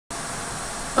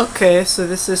Okay, so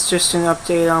this is just an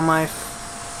update on my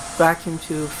vacuum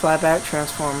tube flyback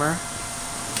transformer.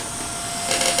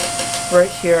 Right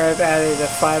here I've added a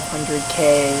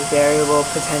 500K variable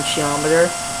potentiometer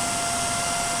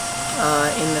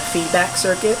in the feedback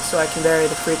circuit so I can vary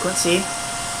the frequency.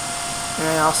 And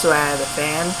I also added a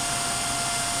fan.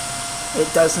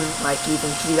 It doesn't even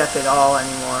heat up at all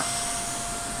anymore.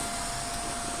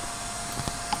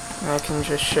 And I can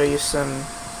just show you some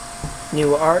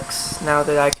new arcs now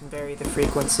that I can vary the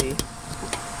frequency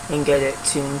and get it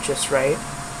tuned just right.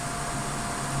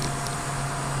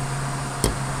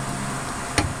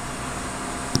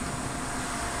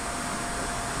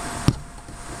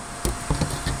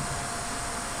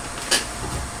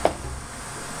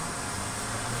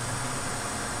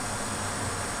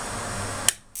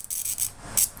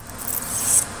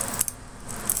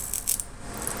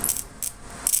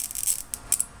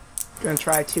 Gonna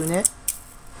try tune it.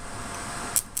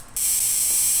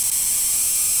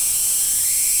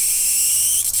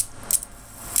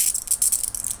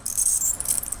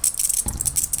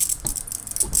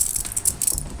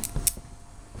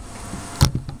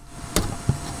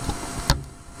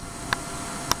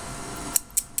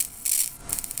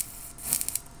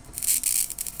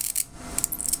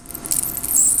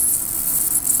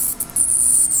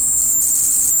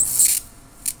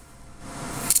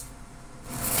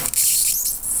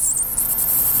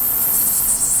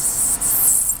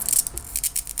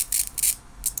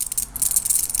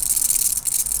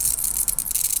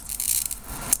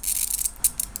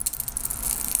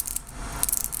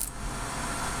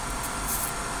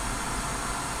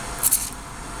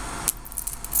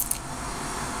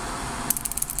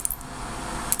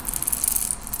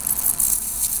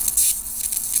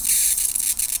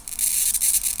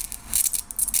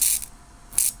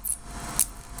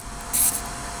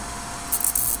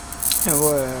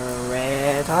 We're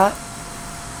red hot.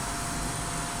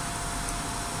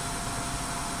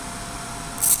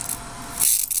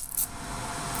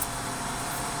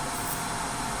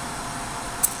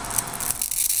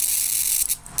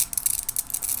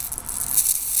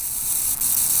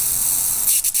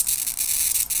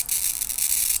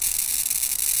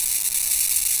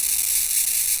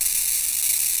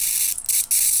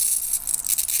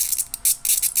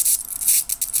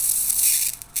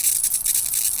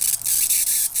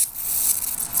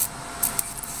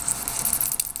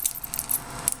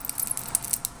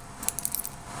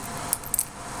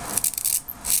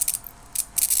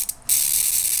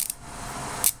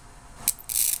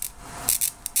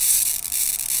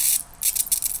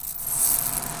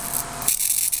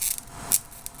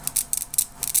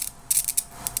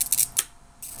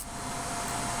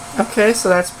 Okay, so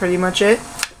that's pretty much it.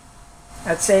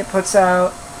 I'd say it puts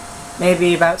out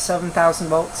maybe about 7,000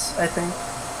 volts, I think.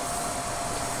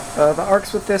 The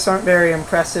arcs with this aren't very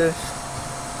impressive.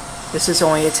 This is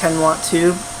only a 10-watt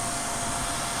tube.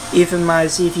 Even my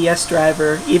ZVS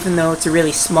driver, even though it's a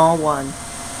really small one,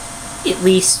 at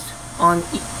least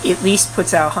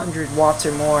puts out 100 watts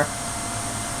or more.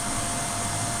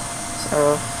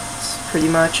 So that's pretty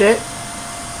much it.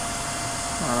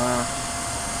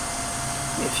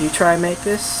 If you try and make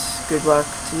this, good luck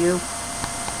to you.